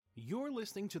You're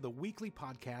listening to the weekly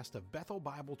podcast of Bethel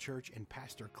Bible Church and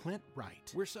Pastor Clint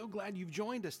Wright. We're so glad you've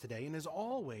joined us today, and as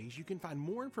always, you can find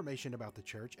more information about the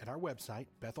church at our website,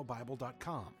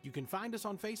 bethelbible.com. You can find us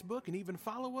on Facebook and even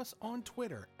follow us on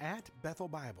Twitter at Bethel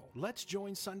Bible. Let's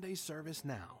join Sunday's service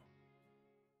now.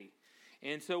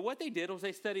 And so what they did was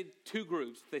they studied two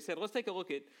groups. They said, let's take a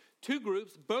look at two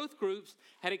groups. Both groups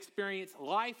had experienced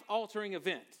life-altering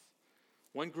events.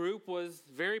 One group was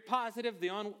very positive. The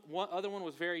other one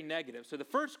was very negative. So the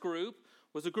first group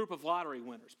was a group of lottery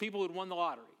winners, people who had won the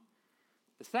lottery.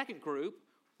 The second group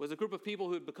was a group of people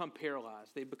who had become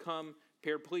paralyzed. They'd become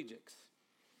paraplegics.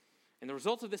 And the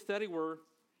results of this study were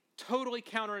totally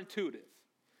counterintuitive.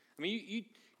 I mean,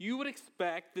 you would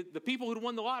expect that the people who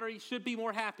won the lottery should be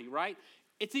more happy, right?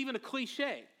 It's even a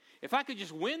cliche. If I could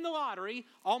just win the lottery,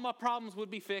 all my problems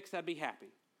would be fixed, I'd be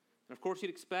happy. And of course,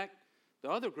 you'd expect the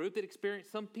other group that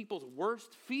experienced some people's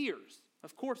worst fears,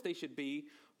 of course they should be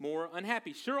more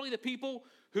unhappy. Surely the people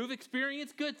who've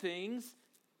experienced good things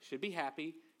should be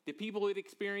happy. The people who've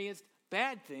experienced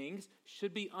bad things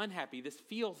should be unhappy. This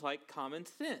feels like common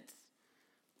sense.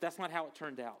 That's not how it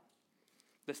turned out.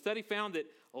 The study found that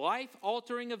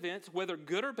life-altering events, whether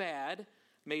good or bad,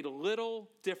 made little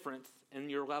difference in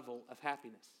your level of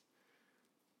happiness.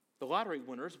 The lottery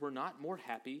winners were not more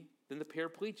happy than the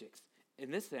paraplegics.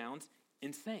 And this sounds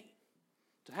insane.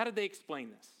 So how did they explain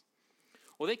this?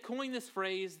 Well, they coined this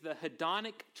phrase, the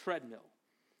hedonic treadmill.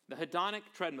 The hedonic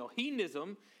treadmill.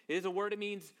 Hedonism is a word that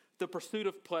means the pursuit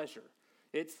of pleasure.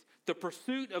 It's the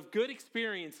pursuit of good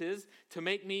experiences to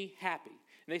make me happy.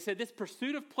 And they said this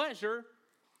pursuit of pleasure,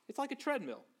 it's like a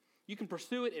treadmill. You can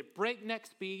pursue it at breakneck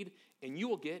speed and you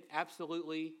will get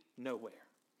absolutely nowhere.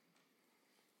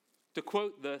 To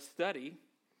quote the study,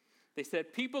 they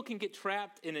said, people can get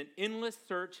trapped in an endless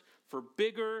search for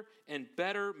bigger and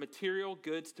better material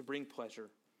goods to bring pleasure.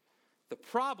 The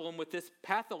problem with this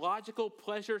pathological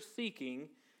pleasure seeking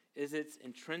is its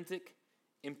intrinsic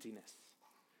emptiness.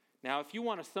 Now, if you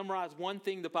want to summarize one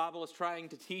thing the Bible is trying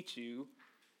to teach you,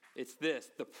 it's this.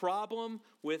 The problem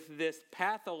with this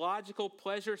pathological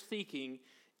pleasure seeking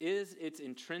is its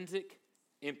intrinsic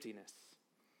emptiness.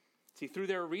 See, through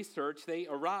their research, they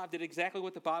arrived at exactly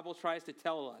what the Bible tries to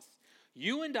tell us.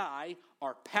 You and I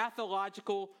are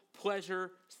pathological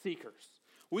pleasure seekers.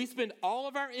 We spend all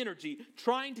of our energy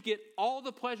trying to get all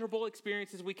the pleasurable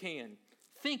experiences we can,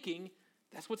 thinking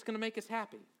that's what's going to make us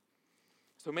happy.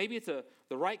 So maybe it's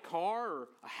the right car or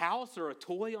a house or a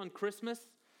toy on Christmas.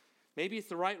 Maybe it's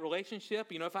the right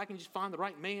relationship. You know, if I can just find the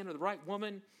right man or the right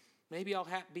woman, maybe I'll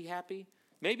be happy.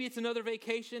 Maybe it's another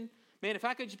vacation. Man, if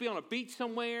I could just be on a beach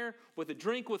somewhere with a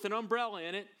drink with an umbrella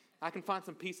in it, I can find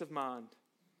some peace of mind.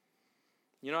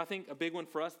 You know, I think a big one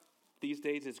for us these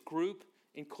days is group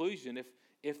inclusion.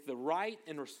 If the right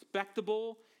and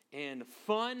respectable and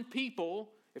fun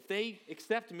people, if they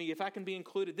accept me, if I can be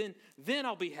included, then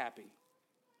I'll be happy.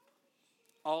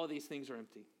 All of these things are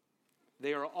empty.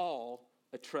 They are all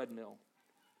a treadmill.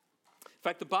 In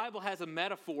fact, the Bible has a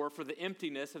metaphor for the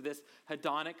emptiness of this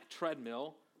hedonic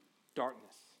treadmill: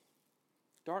 darkness.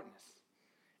 Darkness.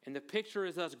 And the picture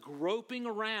is us groping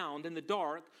around in the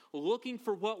dark, looking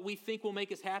for what we think will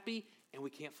make us happy, and we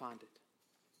can't find it.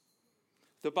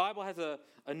 The Bible has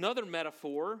another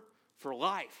metaphor for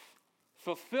life,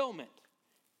 fulfillment,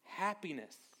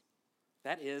 happiness.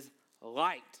 That is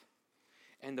light.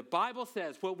 And the Bible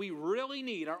says what we really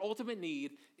need, our ultimate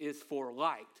need, is for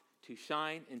light to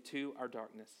shine into our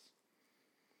darkness.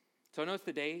 So I know it's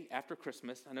the day after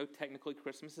Christmas. I know technically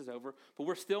Christmas is over, but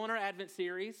we're still in our Advent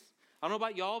series. I don't know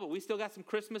about y'all, but we still got some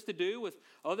Christmas to do with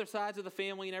other sides of the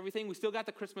family and everything. We still got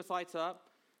the Christmas lights up.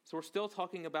 So we're still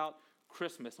talking about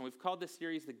Christmas. And we've called this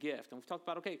series The Gift. And we've talked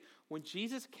about, okay, when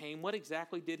Jesus came, what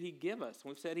exactly did he give us?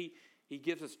 And we've said he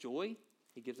gives us joy.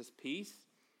 He gives us peace.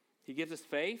 He gives us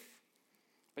faith.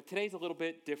 But today's a little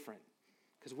bit different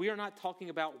because we are not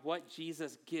talking about what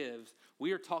Jesus gives.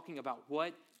 We are talking about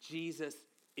what Jesus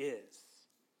is.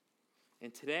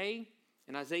 And today,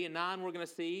 in Isaiah 9, we're going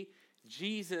to see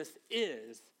Jesus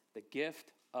is the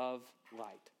gift of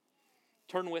light.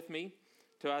 Turn with me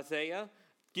to Isaiah.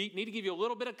 Need to give you a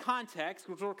little bit of context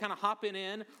because we're kind of hopping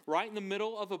in right in the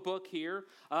middle of a book here.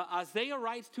 Isaiah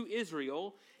writes to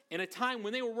Israel in a time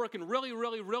when they were working really,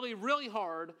 really, really, really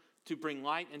hard to bring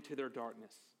light into their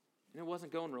darkness. And it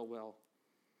wasn't going real well.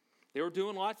 They were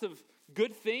doing lots of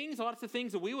good things, lots of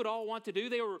things that we would all want to do.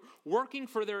 They were working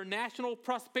for their national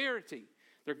prosperity.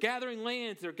 They're gathering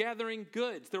lands. They're gathering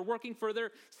goods. They're working for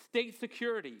their state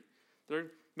security. They're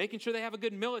making sure they have a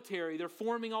good military. They're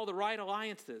forming all the right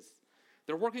alliances.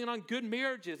 They're working on good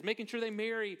marriages, making sure they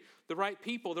marry the right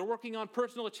people. They're working on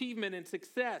personal achievement and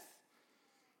success.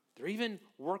 They're even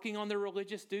working on their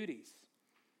religious duties.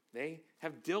 They're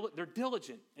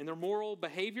diligent in their moral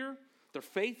behavior. They're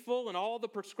faithful in all the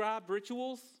prescribed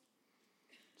rituals.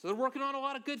 So they're working on a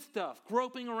lot of good stuff,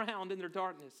 groping around in their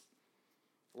darkness.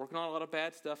 They're working on a lot of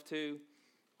bad stuff too.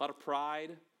 A lot of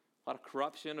pride, a lot of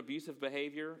corruption, abusive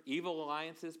behavior, evil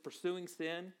alliances, pursuing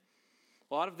sin.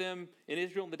 A lot of them in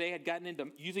Israel in the day had gotten into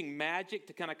using magic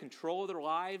to kind of control their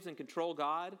lives and control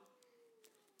God.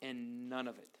 And none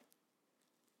of it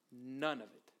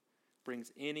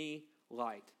brings any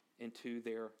light into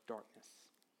their darkness.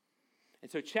 And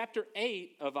so chapter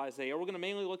 8 of Isaiah, we're going to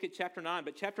mainly look at chapter 9,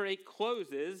 but chapter 8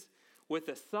 closes with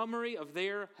a summary of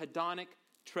their hedonic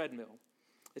treadmill.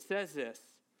 It says this,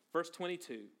 verse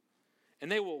 22,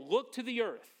 and they will look to the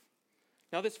earth.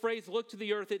 Now this phrase, look to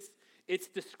the earth, it's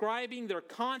describing their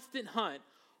constant hunt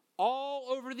all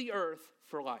over the earth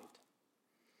for light.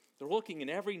 They're looking in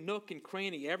every nook and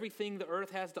cranny, everything the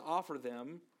earth has to offer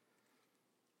them.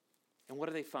 And what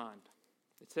do they find?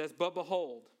 It says, but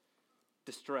behold,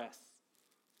 distress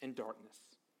and darkness,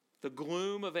 the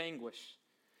gloom of anguish,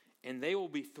 and they will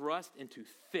be thrust into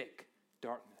thick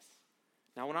darkness.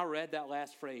 Now, when I read that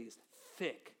last phrase,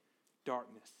 thick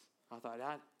darkness, I thought,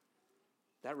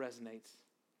 that resonates.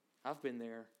 I've been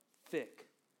there, thick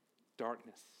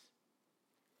darkness.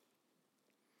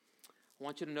 I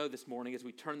want you to know this morning as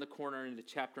we turn the corner into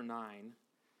chapter 9,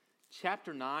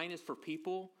 chapter 9 is for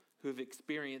people who have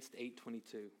experienced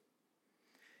 822.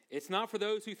 It's not for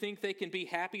those who think they can be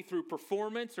happy through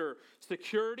performance or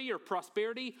security or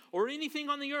prosperity or anything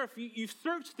on the earth. You've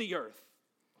searched the earth.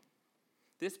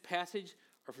 This passage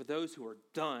are for those who are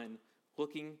done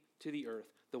looking to the earth.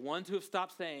 The ones who have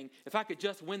stopped saying, if I could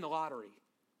just win the lottery,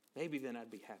 maybe then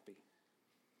I'd be happy.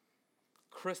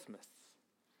 Christmas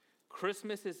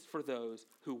is for those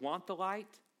who want the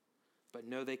light, but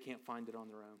know they can't find it on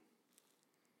their own.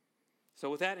 So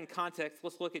with that in context,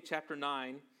 let's look at chapter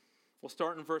 9. We'll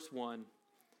start in verse 1.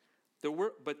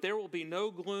 But there will be no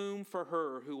gloom for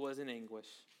her who was in anguish.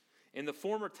 In the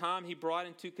former time he brought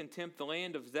into contempt the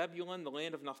land of Zebulun, the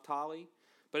land of Naphtali.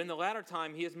 But in the latter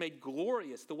time he has made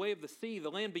glorious the way of the sea, the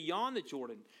land beyond the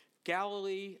Jordan,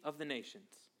 Galilee of the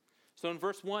nations. So in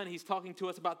verse 1, he's talking to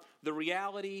us about the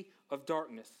reality of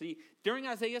darkness. See, during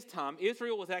Isaiah's time,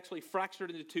 Israel was actually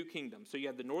fractured into two kingdoms. So you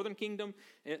had the northern kingdom,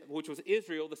 which was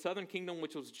Israel, the southern kingdom,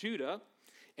 which was Judah.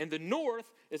 And the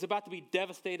north is about to be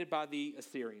devastated by the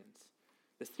Assyrians.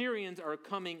 The Assyrians are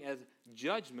coming as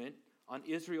judgment on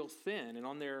Israel's sin and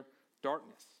on their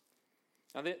darkness.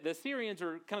 Now, the Assyrians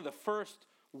are kind of the first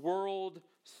world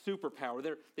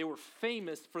superpower. They were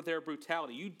famous for their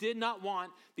brutality. You did not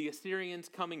want the Assyrians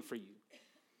coming for you,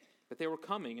 but they were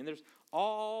coming. And there's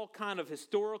all kind of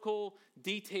historical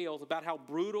details about how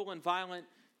brutal and violent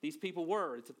these people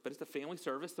were. But it's a family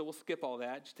service, so we'll skip all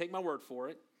that. Just take my word for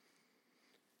it.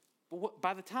 But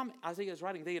by the time Isaiah is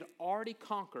writing, they had already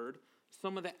conquered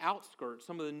some of the outskirts,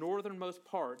 some of the northernmost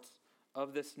parts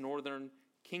of this northern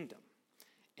kingdom.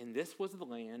 And this was the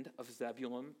land of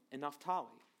Zebulun and Naphtali.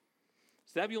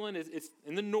 Zebulun is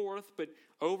in the north, but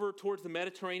over towards the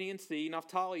Mediterranean Sea.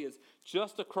 Naphtali is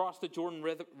just across the Jordan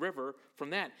River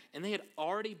from that. And they had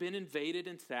already been invaded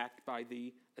and sacked by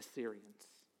the Assyrians.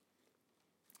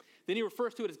 Then he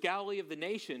refers to it as Galilee of the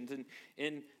nations.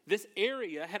 And this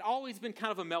area had always been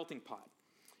kind of a melting pot.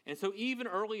 And so even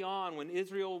early on, when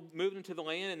Israel moved into the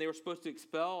land and they were supposed to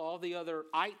expel all the other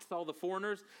ites, all the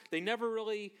foreigners, they never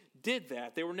really did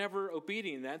that. They were never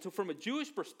obedient to that. And so from a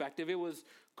Jewish perspective, it was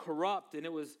corrupt and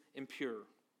it was impure.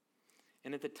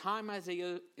 And at the time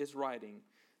Isaiah is writing,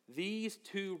 these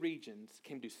two regions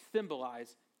came to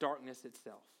symbolize darkness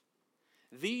itself.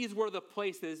 These were the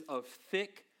places of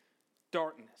thick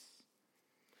darkness.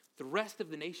 The rest of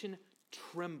the nation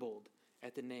trembled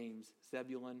at the names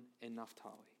Zebulun and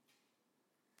Naphtali.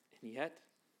 And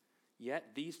yet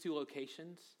these two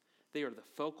locations, they are the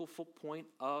focal point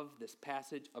of this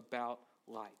passage about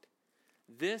light.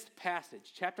 This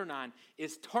passage, chapter 9,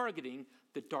 is targeting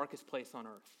the darkest place on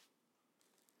earth.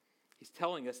 He's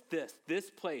telling us this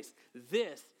place,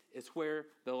 this is where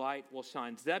the light will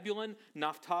shine. Zebulun,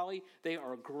 Naphtali, they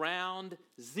are ground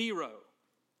zero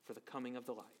for the coming of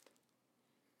the light.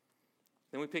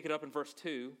 Then we pick it up in verse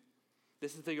 2.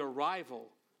 This is the arrival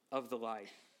of the light.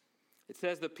 It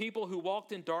says, the people who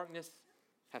walked in darkness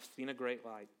have seen a great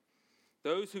light.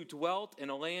 Those who dwelt in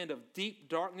a land of deep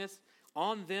darkness,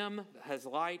 on them has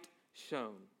light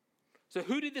shone. So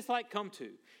who did this light come to?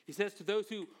 He says to those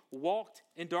who walked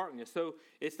in darkness. So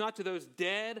it's not to those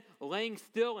dead, laying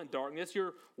still in darkness.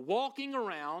 You're walking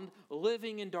around,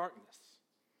 living in darkness.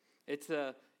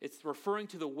 It's referring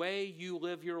to the way you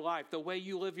live your life. The way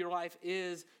you live your life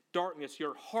is darkness.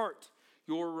 Your heart,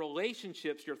 your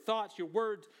relationships, your thoughts, your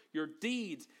words, your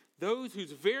deeds, those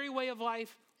whose very way of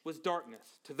life was darkness.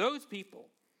 To those people,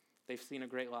 they've seen a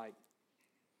great light.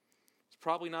 It's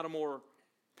probably not a more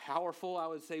powerful, I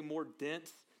would say more dense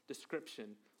description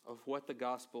of what the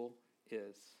gospel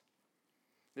is.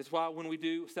 That's why when we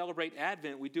do celebrate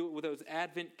Advent, we do it with those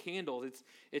Advent candles.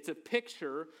 It's a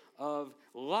picture of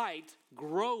light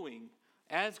growing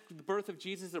as the birth of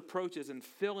Jesus approaches and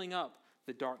filling up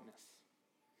the darkness.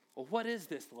 Well, what is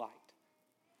this light?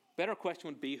 Better question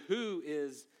would be, who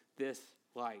is this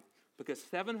light? Because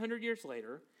 700 years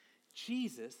later,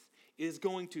 Jesus is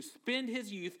going to spend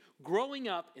his youth growing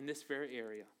up in this very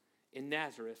area, in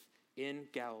Nazareth, in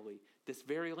Galilee, this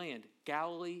very land,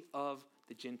 Galilee of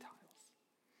the Gentiles.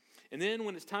 And then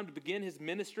when it's time to begin his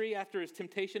ministry after his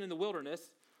temptation in the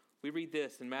wilderness, we read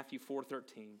this in Matthew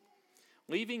 4:13.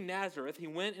 Leaving Nazareth, he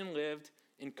went and lived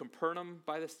in Capernaum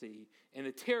by the sea, in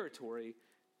the territory,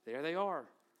 there they are,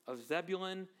 of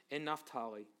Zebulun and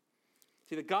Naphtali.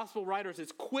 See, the gospel writers,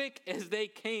 as quick as they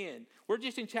can, we're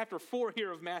just in chapter 4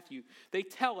 here of Matthew, they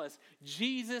tell us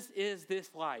Jesus is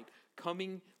this light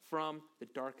coming from the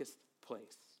darkest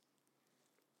place.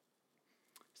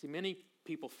 See, many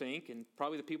people think, and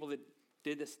probably the people that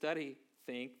did this study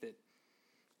think, that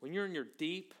when you're in your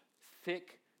deep,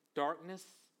 thick darkness,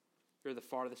 you're the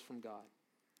farthest from God.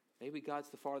 Maybe God's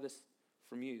the farthest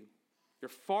from you. You're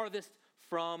farthest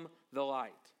from the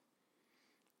light.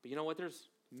 But you know what? There's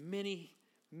many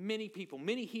people,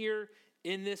 many here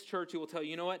in this church who will tell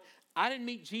you, you know what? I didn't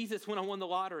meet Jesus when I won the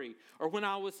lottery or when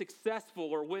I was successful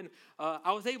or when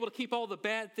I was able to keep all the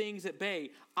bad things at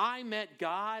bay. I met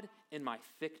God in my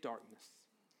thick darkness.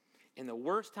 In the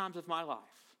worst times of my life,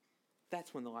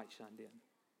 that's when the light shined in.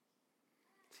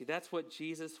 See, that's what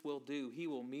Jesus will do. He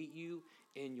will meet you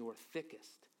in your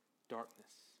thickest darkness.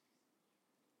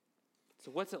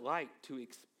 So what's it like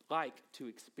to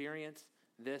experience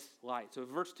this light? So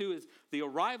verse 2 is the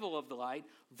arrival of the light.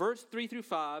 Verse 3 through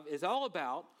 5 is all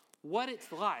about what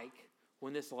it's like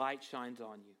when this light shines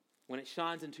on you, when it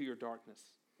shines into your darkness.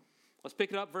 Let's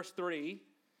pick it up. Verse 3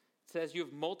 says, you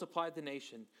have multiplied the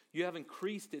nation. You have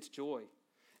increased its joy,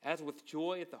 as with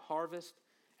joy at the harvest,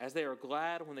 as they are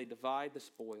glad when they divide the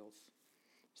spoils.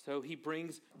 So he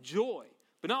brings joy,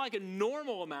 but not like a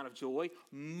normal amount of joy,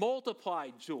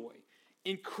 multiplied joy,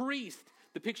 increased.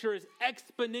 The picture is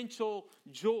exponential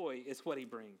joy is what he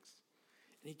brings.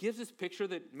 And he gives this picture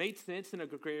that made sense in a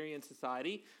agrarian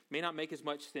society. May not make as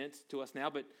much sense to us now,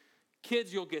 but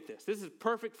kids, you'll get this. This is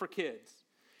perfect for kids.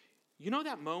 You know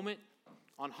that moment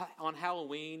on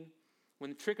Halloween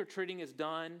when the trick-or-treating is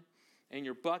done and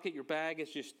your bucket, your bag is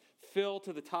just filled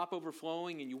to the top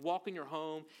overflowing and you walk in your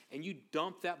home and you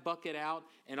dump that bucket out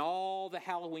and all the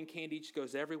Halloween candy just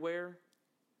goes everywhere?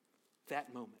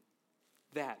 That moment,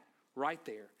 that right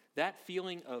there, that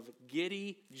feeling of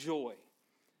giddy joy,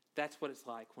 that's what it's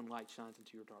like when light shines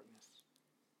into your darkness.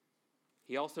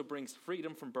 He also brings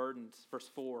freedom from burdens. Verse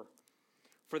 4,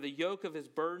 for the yoke of his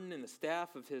burden and the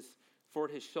staff of his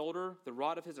shoulder, the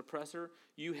rod of his oppressor,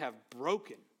 you have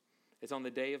broken, as on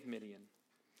the day of Midian.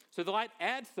 So the light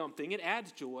adds something, it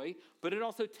adds joy, but it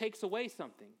also takes away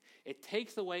something. It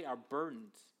takes away our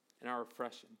burdens and our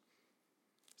oppression.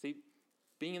 See,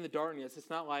 being in the darkness, it's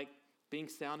not like being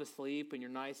sound asleep in your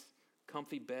nice,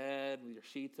 comfy bed with your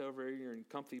sheets over your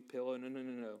comfy pillow.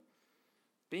 No.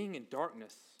 Being in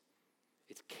darkness,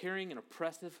 it's carrying an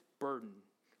oppressive burden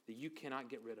that you cannot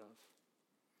get rid of.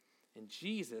 And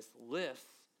Jesus lifts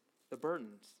the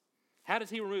burdens. How does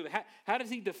he remove it? How does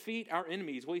he defeat our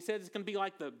enemies? Well, he says it's going to be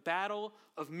like the battle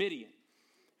of Midian.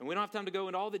 And we don't have time to go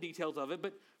into all the details of it,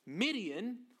 but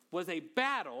Midian was a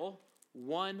battle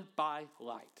won by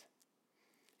light.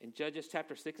 In Judges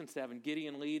chapter 6 and 7,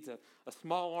 Gideon leads a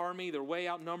small army. They're way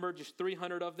outnumbered, just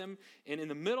 300 of them. And in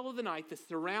the middle of the night, they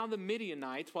surround the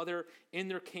Midianites while they're in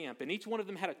their camp. And each one of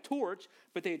them had a torch,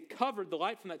 but they had covered the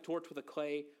light from that torch with a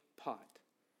clay pot.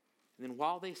 And then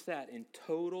while they sat in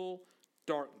total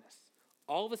darkness,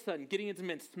 all of a sudden, Gideon's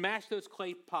men smashed those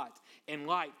clay pots, and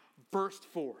light burst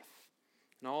forth.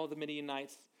 And all the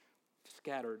Midianites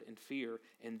scattered in fear.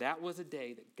 And that was a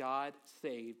day that God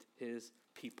saved his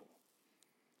people.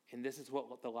 And this is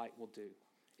what the light will do.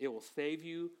 It will save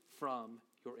you from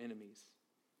your enemies.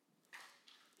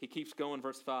 He keeps going,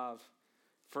 verse 5.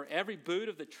 For every boot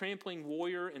of the trampling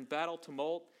warrior in battle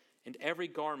tumult and every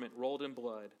garment rolled in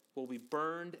blood will be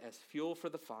burned as fuel for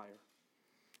the fire.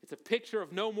 It's a picture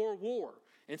of no more war.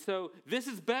 And so this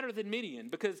is better than Midian,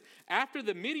 because after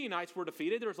the Midianites were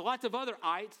defeated, there was lots of other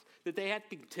ites that they had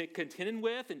to contend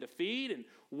with and defeat and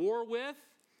war with.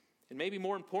 And maybe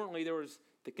more importantly, there was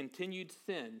the continued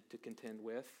sin to contend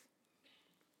with.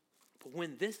 But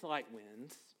when this light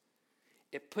wins,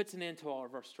 it puts an end to all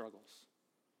of our struggles.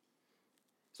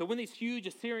 So when these huge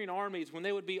Assyrian armies, when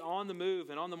they would be on the move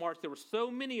and on the march, there were so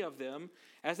many of them,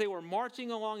 as they were marching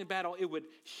along in battle, it would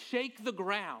shake the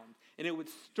ground and it would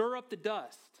stir up the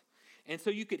dust. And so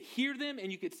you could hear them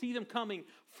and you could see them coming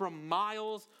from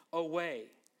miles away.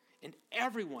 And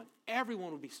everyone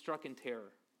would be struck in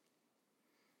terror.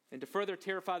 And to further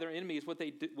terrify their enemies, what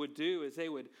they would do is they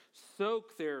would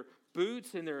soak their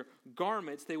boots and their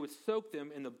garments, they would soak them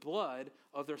in the blood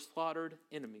of their slaughtered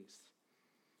enemies.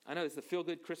 I know it's the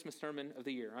feel-good Christmas sermon of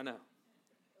the year, I know.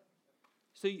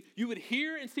 So you would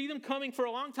hear and see them coming for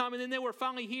a long time, and then they were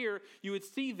finally here. You would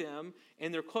see them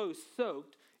and their clothes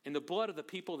soaked in the blood of the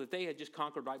people that they had just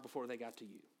conquered right before they got to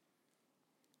you.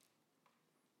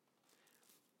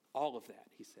 All of that,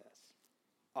 he says.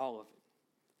 All of it.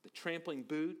 The trampling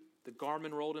boot, the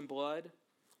garment rolled in blood,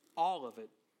 all of it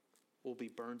will be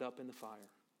burned up in the fire.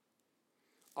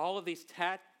 All of these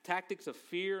tactics of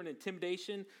fear and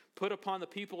intimidation put upon the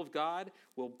people of God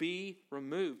will be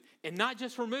removed. And not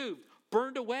just removed,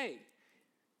 burned away.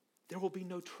 There will be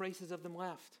no traces of them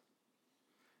left.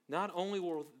 Not only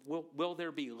will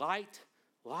there be light,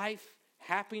 life,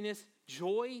 happiness,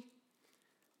 joy,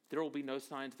 there will be no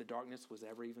signs the darkness was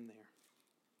ever even there.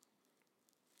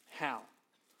 How?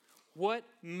 What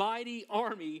mighty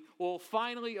army will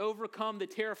finally overcome the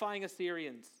terrifying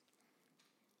Assyrians?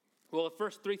 Well,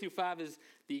 verse 3 through 5 is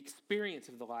the experience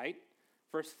of the light.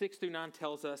 Verse 6 through 9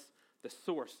 tells us the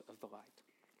source of the light.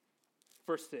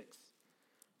 Verse 6,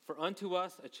 for unto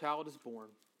us a child is born,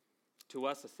 to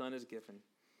us a son is given.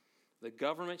 The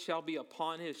government shall be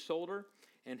upon his shoulder,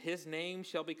 and his name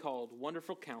shall be called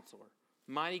Wonderful Counselor,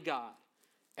 Mighty God,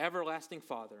 Everlasting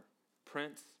Father,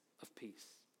 Prince of Peace.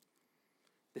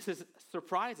 This is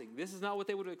surprising. This is not what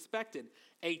they would have expected.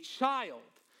 A child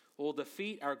will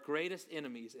defeat our greatest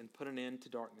enemies and put an end to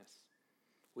darkness.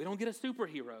 We don't get a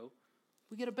superhero.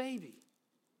 We get a baby.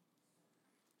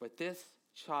 But this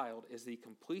child is the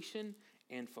completion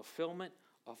and fulfillment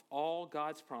of all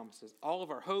God's promises. All of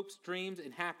our hopes, dreams,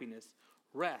 and happiness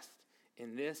rest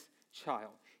in this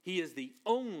child. He is the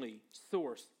only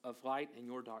source of light in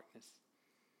your darkness.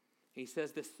 He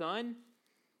says the Son,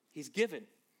 he's given.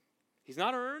 He's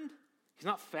not earned. He's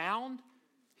not found.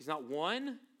 He's not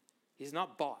won. He's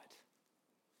not bought.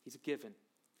 He's given.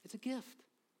 It's a gift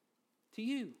to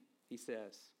you, he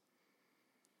says.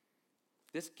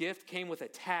 This gift came with a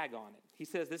tag on it. He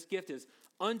says this gift is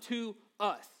unto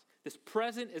us. This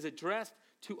present is addressed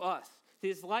to us.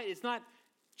 His light is not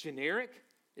generic.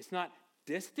 It's not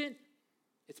distant.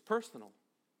 It's personal.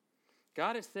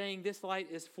 God is saying this light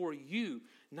is for you,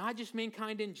 not just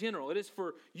mankind in general. It is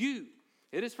for you.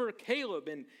 It is for Caleb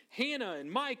and Hannah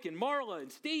and Mike and Marla and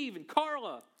Steve and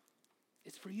Carla.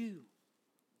 It's for you.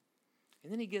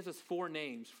 And then he gives us 4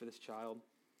 names for this child.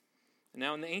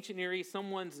 Now, in the ancient Near East,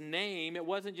 someone's name, it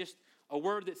wasn't just a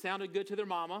word that sounded good to their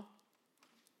mama.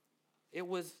 It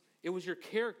was your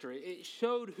character. It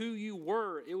showed who you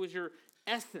were. It was your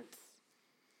essence.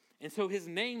 And so his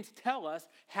names tell us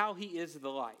how he is the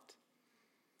light.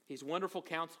 He's Wonderful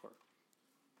Counselor.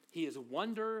 He is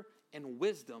wonder and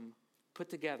wisdom put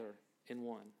together in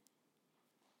one.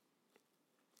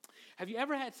 Have you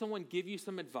ever had someone give you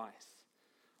some advice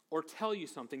or tell you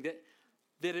something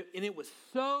and it was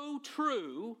so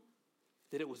true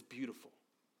that it was beautiful?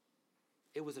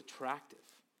 It was attractive.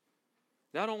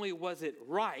 Not only was it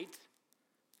right,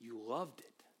 you loved it.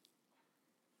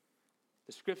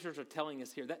 The scriptures are telling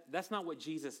us here that's not what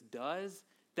Jesus does.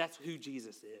 That's who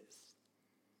Jesus is.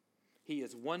 He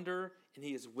is wonder and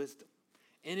he is wisdom.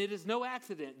 And it is no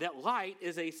accident that light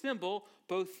is a symbol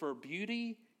both for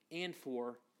beauty and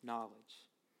for knowledge.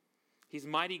 He's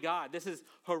mighty God. This is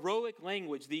heroic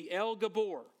language, the El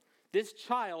Gabor. This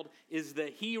child is the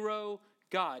hero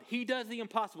God. He does the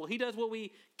impossible. He does what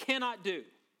we cannot do.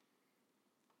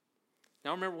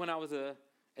 Now, I remember when I was a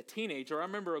teenager, I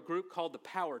remember a group called the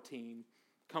Power Team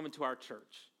coming to our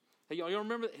church. Hey, y'all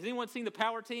remember? Has anyone seen the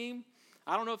Power Team?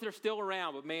 I don't know if they're still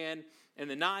around, but man, in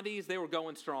the 90s, they were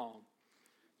going strong.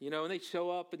 You know, and they'd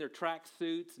show up in their track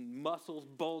suits and muscles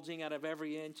bulging out of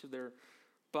every inch of their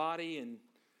body. And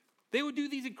they would do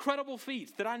these incredible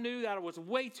feats that I knew that I was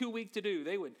way too weak to do.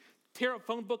 They would tear a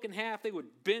phone book in half. They would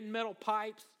bend metal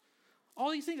pipes. All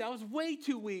these things I was way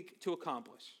too weak to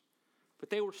accomplish.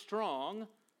 But they were strong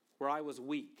where I was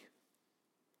weak.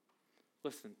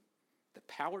 Listen, the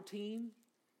Power Team,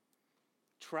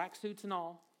 track suits and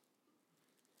all,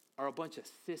 are a bunch of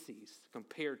sissies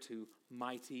compared to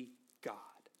mighty God.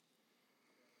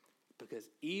 Because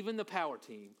even the Power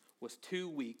Team was too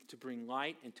weak to bring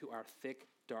light into our thick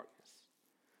darkness.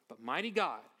 But mighty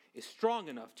God is strong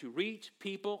enough to reach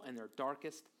people in their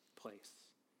darkest place.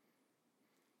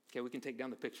 Okay, we can take down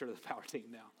the picture of the power team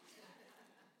now.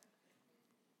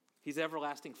 He's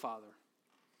everlasting Father.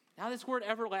 Now this word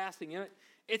everlasting,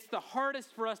 it's the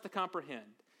hardest for us to comprehend.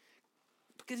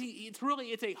 Because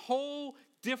it's a whole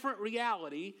different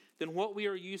reality than what we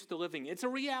are used to living. It's a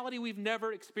reality we've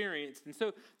never experienced. And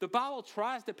so the Bible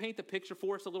tries to paint the picture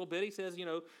for us a little bit. He says,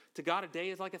 to God a day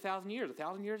is like 1,000 years.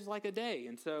 1,000 years is like a day.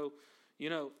 And so,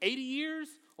 80 years,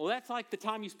 well, that's like the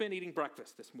time you spent eating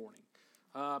breakfast this morning.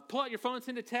 Pull out your phone and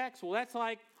send a text. Well, that's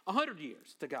like 100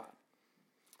 years to God.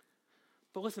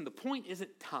 But listen, the point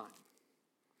isn't time.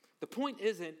 The point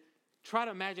isn't try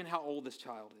to imagine how old this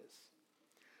child is.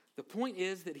 The point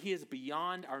is that he is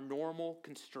beyond our normal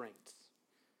constraints.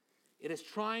 It is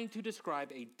trying to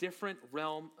describe a different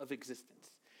realm of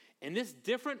existence. And this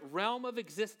different realm of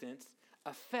existence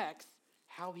affects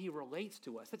how he relates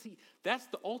to us. That's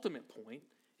the ultimate point,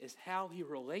 is how he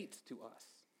relates to us.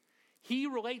 He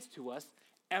relates to us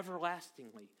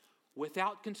everlastingly,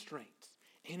 without constraints.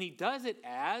 And he does it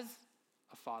as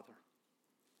a father.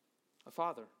 A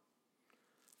father.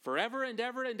 Forever and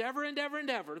ever and ever and ever and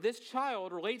ever, this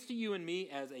child relates to you and me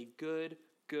as a good,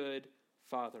 good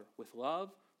father, with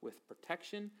love, with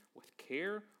protection, with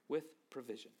care, with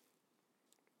provision.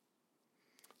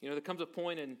 There comes a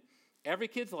point in every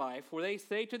kid's life where they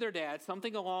say to their dad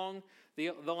something along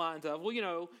the lines of,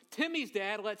 well, Timmy's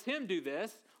dad lets him do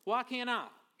this. Why can't I?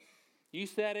 You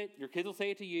said it. Your kids will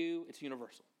say it to you. It's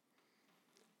universal.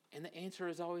 And the answer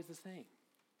is always the same.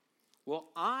 Well,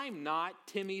 I'm not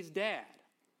Timmy's dad.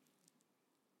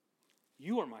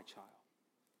 You are my child.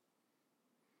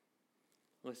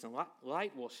 Listen,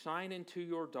 light will shine into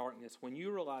your darkness when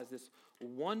you realize this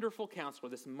wonderful counselor,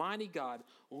 this mighty God,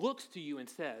 looks to you and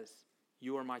says,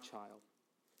 you are my child.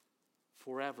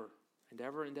 Forever and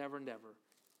ever and ever and ever,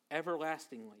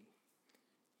 everlastingly,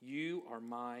 you are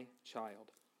my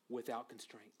child without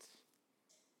constraints.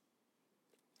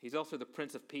 He's also the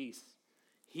Prince of Peace.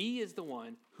 He is the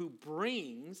one who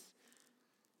brings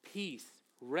peace,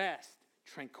 rest,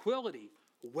 tranquility,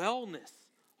 wellness,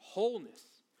 wholeness.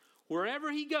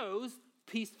 Wherever he goes,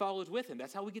 peace follows with him.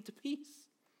 That's how we get to peace.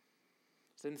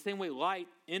 So in the same way light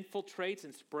infiltrates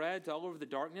and spreads all over the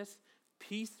darkness,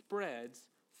 peace spreads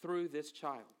through this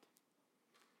child.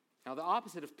 Now the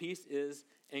opposite of peace is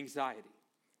anxiety.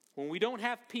 When we don't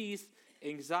have peace,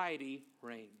 anxiety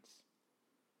reigns.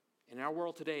 In our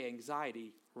world today,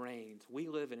 anxiety reigns. We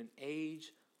live in an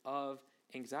age of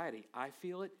anxiety. I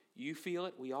feel it. You feel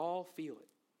it. We all feel it.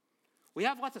 We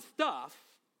have lots of stuff,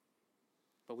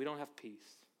 but we don't have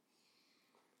peace.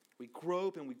 We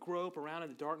grope and we grope around in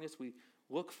the darkness. We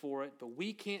look for it, but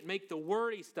we can't make the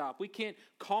worry stop. We can't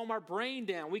calm our brain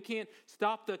down. We can't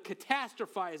stop the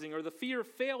catastrophizing or the fear of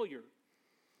failure.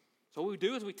 So what we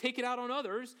do is we take it out on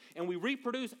others and we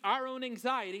reproduce our own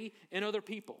anxiety in other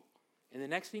people. And the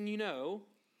next thing you know,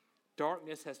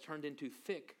 darkness has turned into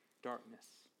thick darkness.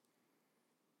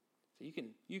 So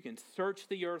you can search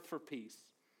the earth for peace,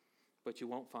 but you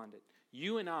won't find it.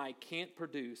 You and I can't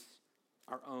produce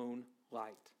our own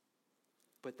light,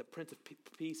 but the Prince of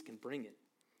Peace can bring it.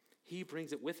 He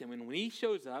brings it with him, and when he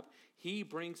shows up, he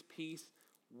brings peace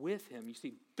with him. You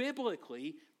see,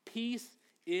 biblically, peace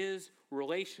is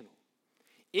relational.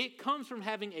 It comes from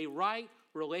having a right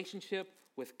relationship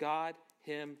with God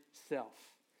himself.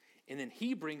 And then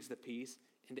he brings the peace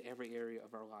into every area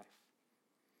of our life.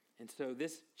 And so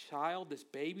this child, this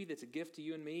baby that's a gift to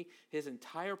you and me, his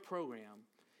entire program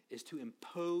is to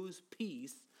impose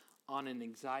peace on an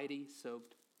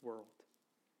anxiety-soaked world.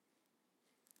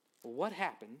 Well, what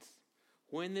happens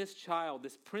when this child,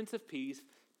 this Prince of Peace,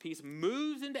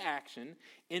 moves into action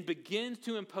and begins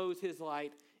to impose his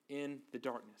light in the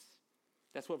darkness?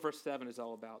 That's what verse 7 is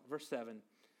all about. Verse 7,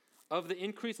 of the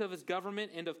increase of his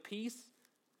government and of peace,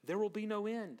 there will be no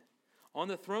end. On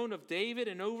the throne of David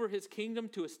and over his kingdom,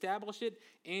 to establish it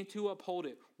and to uphold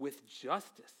it with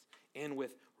justice and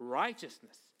with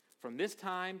righteousness from this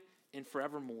time and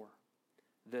forevermore.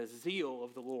 The zeal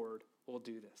of the Lord will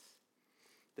do this.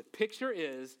 The picture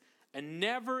is a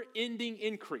never-ending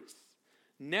increase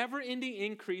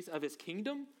of his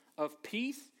kingdom, of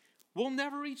peace. We'll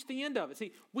never reach the end of it.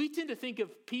 See, we tend to think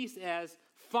of peace as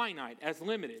finite, as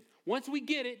limited. Once we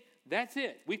get it, that's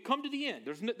it. We've come to the end.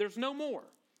 There's no more.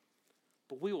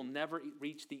 But we will never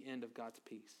reach the end of God's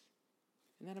peace.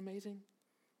 Isn't that amazing?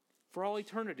 For all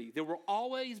eternity, there will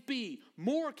always be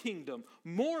more kingdom,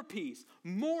 more peace,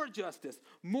 more justice,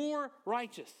 more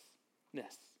righteousness.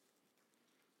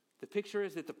 The picture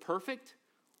is that the perfect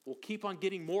will keep on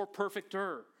getting more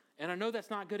perfecter. And I know that's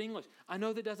not good English. I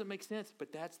know that doesn't make sense,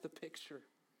 but that's the picture.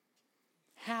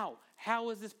 How? How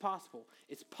is this possible?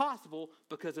 It's possible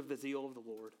because of the zeal of the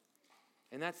Lord.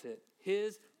 And that's it.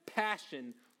 His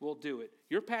passion will do it.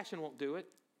 Your passion won't do it.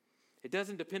 It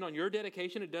doesn't depend on your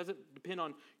dedication. It doesn't depend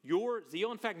on your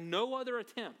zeal. In fact, no other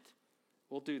attempt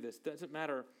will do this. Doesn't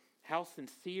matter how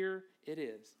sincere it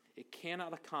is. It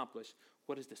cannot accomplish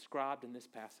what is described in this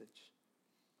passage.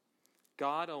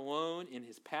 God alone, in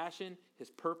his passion, his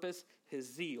purpose,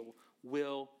 his zeal,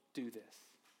 will do this.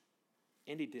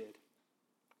 And he did.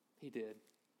 He did.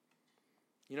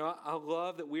 You know, I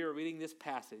love that we are reading this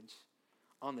passage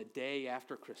on the day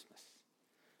after Christmas.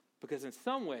 Because in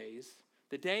some ways,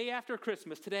 the day after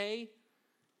Christmas, today,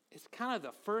 is kind of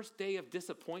the first day of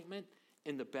disappointment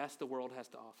in the best the world has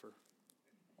to offer.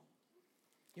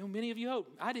 You know, many of you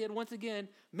hope, I did once again,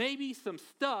 maybe some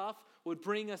stuff would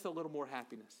bring us a little more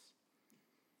happiness.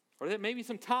 Or that maybe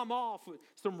some time off,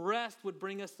 some rest would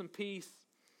bring us some peace.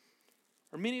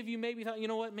 Or many of you maybe thought, you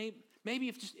know what, maybe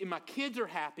if my kids are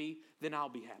happy, then I'll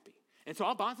be happy. And so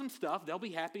I'll buy some stuff, they'll be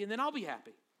happy, and then I'll be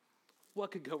happy. What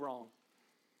could go wrong?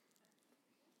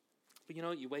 But you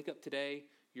know, you wake up today,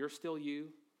 you're still you.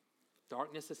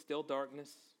 Darkness is still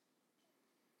darkness.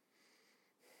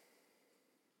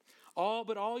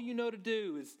 All you know to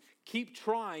do is keep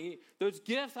trying. Those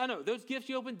gifts, I know, those gifts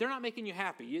you open, they're not making you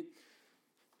happy.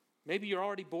 Maybe you're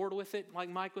already bored with it, like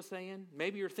Mike was saying.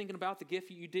 Maybe you're thinking about the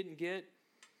gift you didn't get.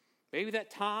 Maybe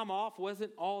that time off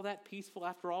wasn't all that peaceful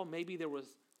after all. Maybe there was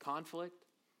conflict.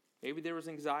 Maybe there was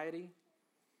anxiety.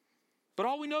 But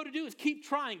all we know to do is keep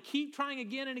trying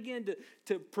again and again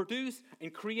to produce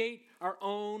and create our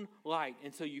own light.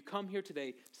 And so you come here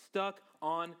today stuck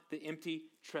on the empty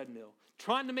treadmill,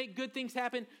 trying to make good things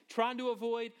happen, trying to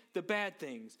avoid the bad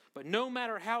things. But no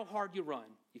matter how hard you run,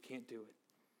 you can't do it.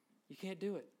 You can't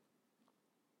do it.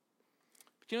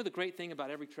 But you know the great thing about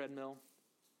every treadmill?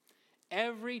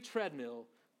 Every treadmill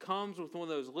comes with one of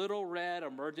those little red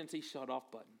emergency shut-off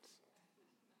buttons.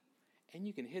 And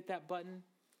you can hit that button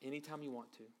anytime you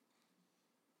want to.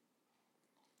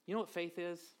 You know what faith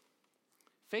is?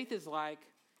 Faith is like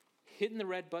hitting the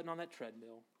red button on that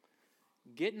treadmill,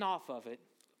 getting off of it,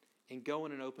 and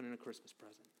going and opening a Christmas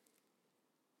present.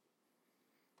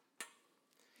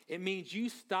 It means you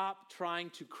stop trying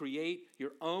to create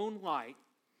your own light,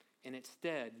 and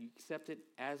instead you accept it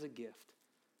as a gift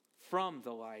from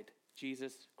the light,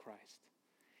 Jesus Christ.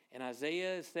 And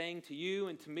Isaiah is saying to you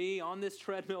and to me on this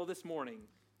treadmill this morning,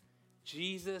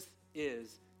 Jesus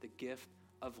is the gift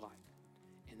of light.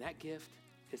 And that gift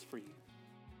is for you.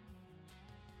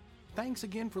 Thanks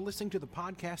again for listening to the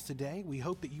podcast today. We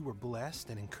hope that you were blessed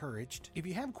and encouraged. If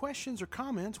you have questions or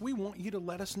comments, we want you to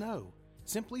let us know.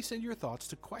 Simply send your thoughts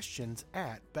to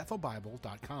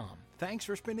questions@bethelbible.com. Thanks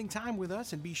for spending time with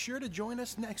us, and be sure to join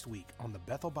us next week on the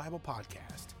Bethel Bible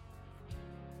Podcast.